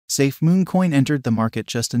Safemoon coin entered the market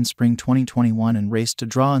just in spring 2021 and raced to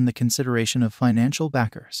draw in the consideration of financial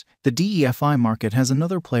backers. The DeFi market has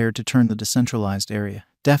another player to turn the decentralized area,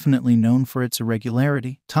 definitely known for its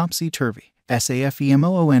irregularity, topsy-turvy.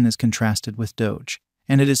 Safemoon is contrasted with Doge,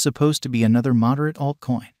 and it is supposed to be another moderate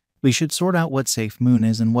altcoin. We should sort out what Safemoon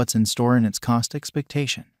is and what's in store in its cost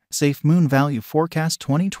expectation. Safemoon Value Forecast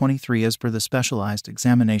 2023. As per the specialized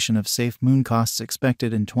examination of Safemoon costs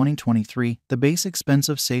expected in 2023, the base expense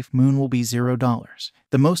of Safemoon will be $0.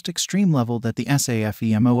 The most extreme level that the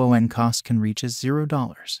Safemoon cost can reach is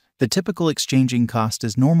 $0. The typical exchanging cost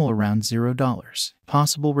is normal around $0.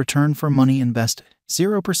 Possible return for money invested.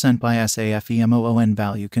 0% by Safemoon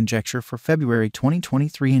value conjecture for February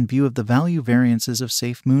 2023 in view of the value variances of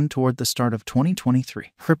Safemoon toward the start of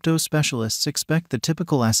 2023. Crypto specialists expect the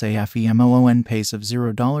typical Safemoon pace of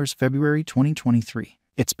 $0 February 2023.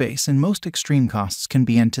 Its base and most extreme costs can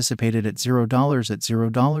be anticipated at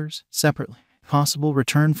 $0 separately. Possible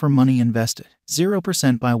return for money invested.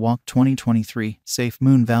 0% by walk 2023.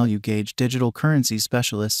 Safemoon value gauge digital currency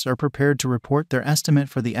specialists are prepared to report their estimate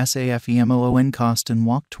for the Safemoon cost in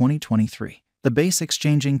walk 2023. The base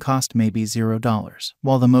exchanging cost may be $0,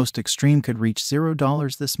 while the most extreme could reach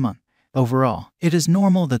 $0 this month. Overall, it is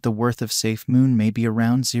normal that the worth of Safemoon may be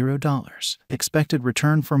around $0. Expected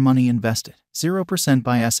return for money invested. 0%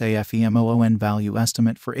 by Safemoon value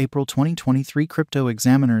estimate for April 2023. Crypto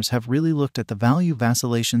examiners have really looked at the value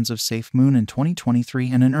vacillations of Safemoon in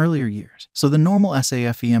 2023 and in earlier years, so the normal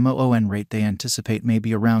Safemoon rate they anticipate may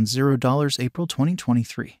be around $0 April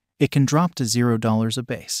 2023. It can drop to $0 a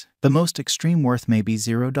base. The most extreme worth may be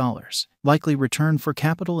 $0. Likely return for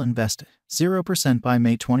capital invested. 0% by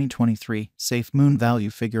May 2023. Safemoon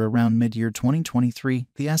value figure around mid-year 2023.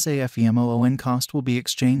 The Safemoon cost will be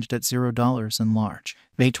exchanged at $0 and large.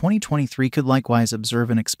 May 2023 could likewise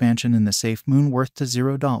observe an expansion in the Safemoon worth to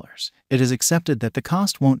 $0. It is accepted that the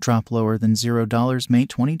cost won't drop lower than $0 May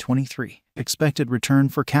 2023. Expected return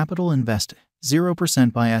for capital invested.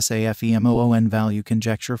 0% by Safemoon value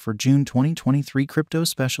conjecture for June 2023. Crypto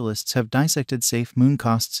specialists have dissected Safemoon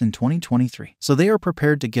costs in 2023, so they are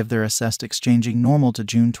prepared to give their assessed exchanging normal to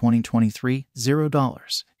June 2023,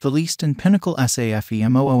 $0. The least and pinnacle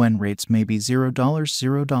Safemoon rates may be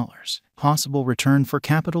 $0. Possible return for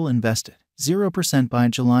capital invested. 0% by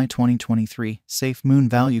July 2023. Safemoon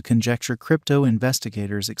value conjecture. Crypto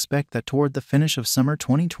investigators expect that toward the finish of summer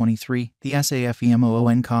 2023, the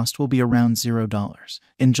Safemoon cost will be around $0.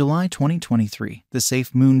 In July 2023, the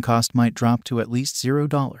Safemoon cost might drop to at least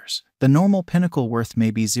 $0. The normal pinnacle worth may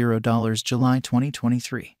be $0 July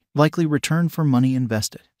 2023. Likely return for money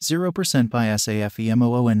invested. 0% by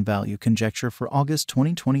Safemoon value conjecture for August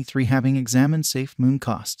 2023. Having examined Safemoon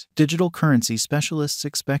costs, digital currency specialists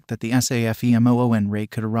expect that the Safemoon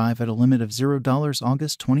rate could arrive at a limit of $0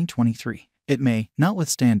 August 2023. It may,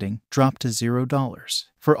 notwithstanding, drop to $0.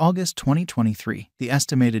 For August 2023, the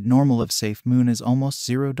estimated normal of Safemoon is almost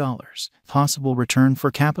 $0. Possible return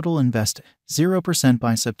for capital invested. 0%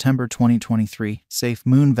 by September 2023.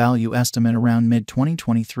 Safemoon value estimate around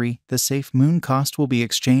mid-2023. The Safemoon cost will be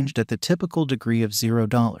exchanged at the typical degree of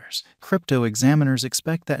 $0. Crypto examiners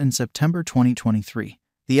expect that in September 2023,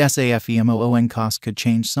 the Safemoon cost could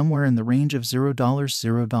change somewhere in the range of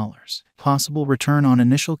 $0. Possible return on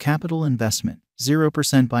initial capital investment.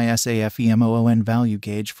 0% by Safemoon value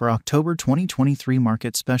gauge for October 2023.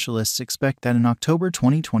 Market specialists expect that in October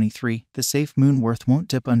 2023, the Safemoon worth won't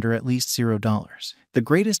dip under at least $0. The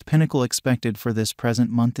greatest pinnacle expected for this present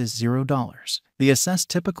month is $0. The assessed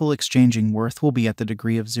typical exchanging worth will be at the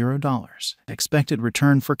degree of $0. Expected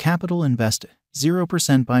return for capital invested.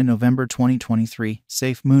 0% by November 2023.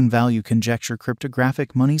 Safemoon value conjecture.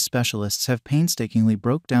 Cryptographic money specialists have painstakingly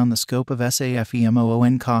broke down the scope of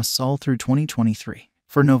Safemoon costs all through 2023.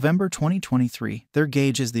 For November 2023, their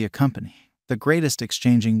gauge is the accompanying. The greatest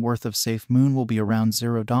exchanging worth of Safemoon will be around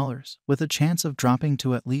 $0, with a chance of dropping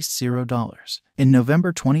to at least $0. In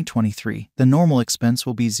November 2023, the normal expense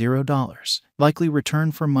will be $0. Likely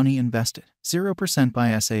return for money invested. 0% by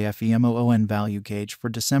Safemoon value gauge for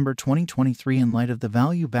December 2023. In light of the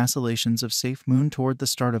value vacillations of Safemoon toward the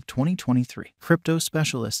start of 2023, crypto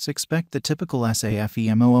specialists expect the typical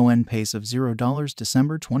Safemoon pace of $0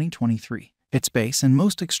 December 2023. Its base and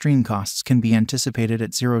most extreme costs can be anticipated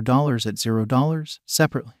at $0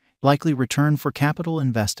 separately. Likely return for capital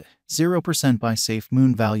invested. 0% by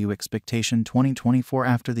Safemoon Value Expectation 2024.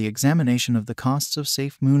 After the examination of the costs of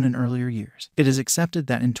Safemoon in earlier years, it is accepted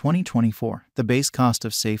that in 2024, the base cost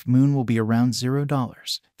of Safemoon will be around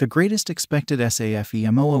 $0. The greatest expected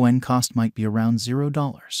SAFEMOON cost might be around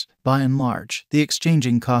 $0. By and large, the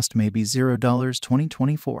exchanging cost may be $0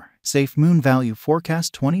 2024. Safemoon Value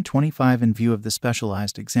Forecast 2025. In view of the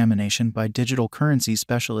specialized examination by digital currency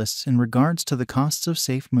specialists in regards to the costs of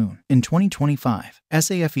Safemoon in 2025,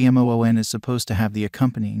 SAFEMOON is supposed to have the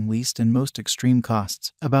accompanying least and most extreme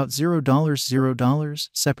costs, about $0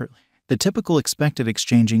 separately. The typical expected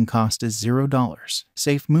exchanging cost is $0.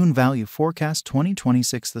 Safemoon Value Forecast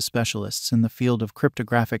 2026. The specialists in the field of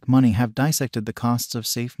cryptographic money have dissected the costs of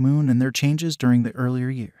Safemoon and their changes during the earlier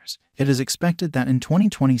years. It is expected that in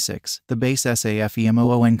 2026, the base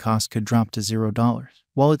SAFEMOON cost could drop to $0,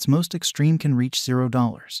 while its most extreme can reach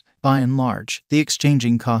 $0. By and large, the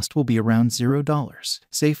exchanging cost will be around $0.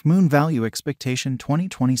 Safemoon Value Expectation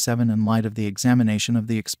 2027. In light of the examination of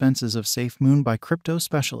the expenses of Safemoon by crypto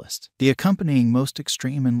specialists, the accompanying most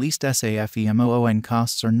extreme and least SAFEMOON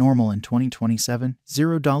costs are normal in 2027,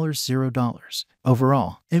 $0.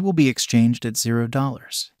 Overall, it will be exchanged at $0.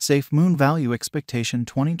 Safemoon Value Expectation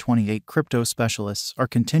 2028. Crypto specialists are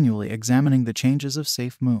continually examining the changes of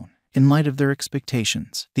Safemoon. In light of their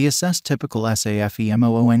expectations, the assessed typical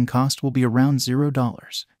SAFEMOON cost will be around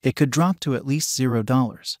 $0. It could drop to at least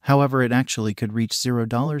 $0, however it actually could reach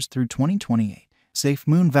 $0 through 2028.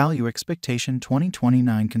 Safemoon Value Expectation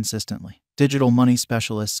 2029. Consistently, digital money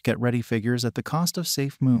specialists get ready figures at the cost of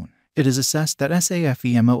Safemoon. It is assessed that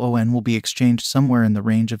SAFEMOON will be exchanged somewhere in the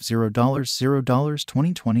range of $0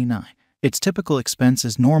 2029. Its typical expense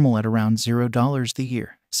is normal at around $0 the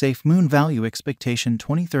year. Safemoon Value Expectation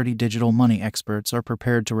 2030. Digital money experts are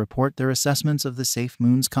prepared to report their assessments of the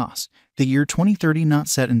Safemoon's cost. The year 2030 not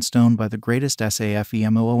set in stone by the greatest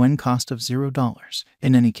SAFEMOON cost of $0.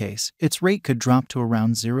 In any case, its rate could drop to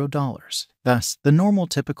around $0. Thus, the normal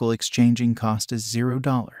typical exchanging cost is $0.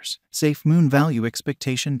 Safemoon Value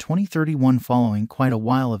Expectation 2031. Following quite a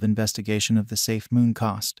while of investigation of the Safemoon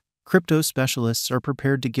cost, crypto specialists are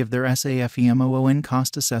prepared to give their SAFEMOON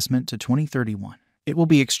cost assessment to 2031. It will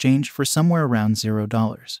be exchanged for somewhere around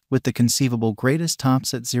 $0, with the conceivable greatest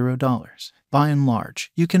tops at $0. By and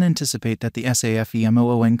large, you can anticipate that the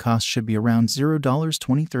SAFEMOON cost should be around $0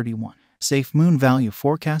 2031. Safemoon Value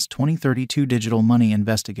Forecast 2032. Digital money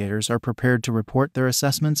investigators are prepared to report their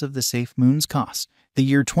assessments of the Safemoon's cost. The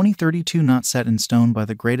year 2032 not set in stone by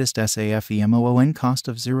the greatest SAFEMOON cost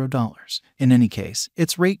of $0. In any case,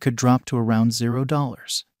 its rate could drop to around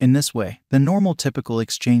 $0. In this way, the normal typical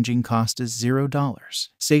exchanging cost is $0.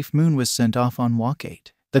 Safemoon was sent off on Walk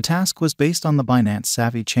 8. The task was based on the Binance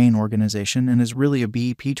Savvy Chain organization and is really a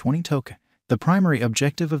BEP20 token. The primary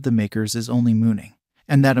objective of the makers is only mooning,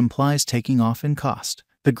 and that implies taking off in cost.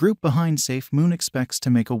 The group behind Safemoon expects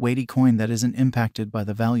to make a weighty coin that isn't impacted by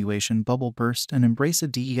the valuation bubble burst and embrace a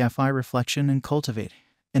DEFI reflection and cultivate it.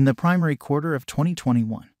 In the primary quarter of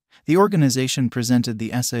 2021, the organization presented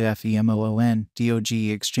the SAFEMOON DOG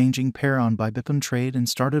exchanging pair on Bybitcoin trade and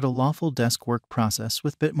started a lawful desk work process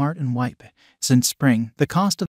with Bitmart and Whitebit. Since spring, the cost of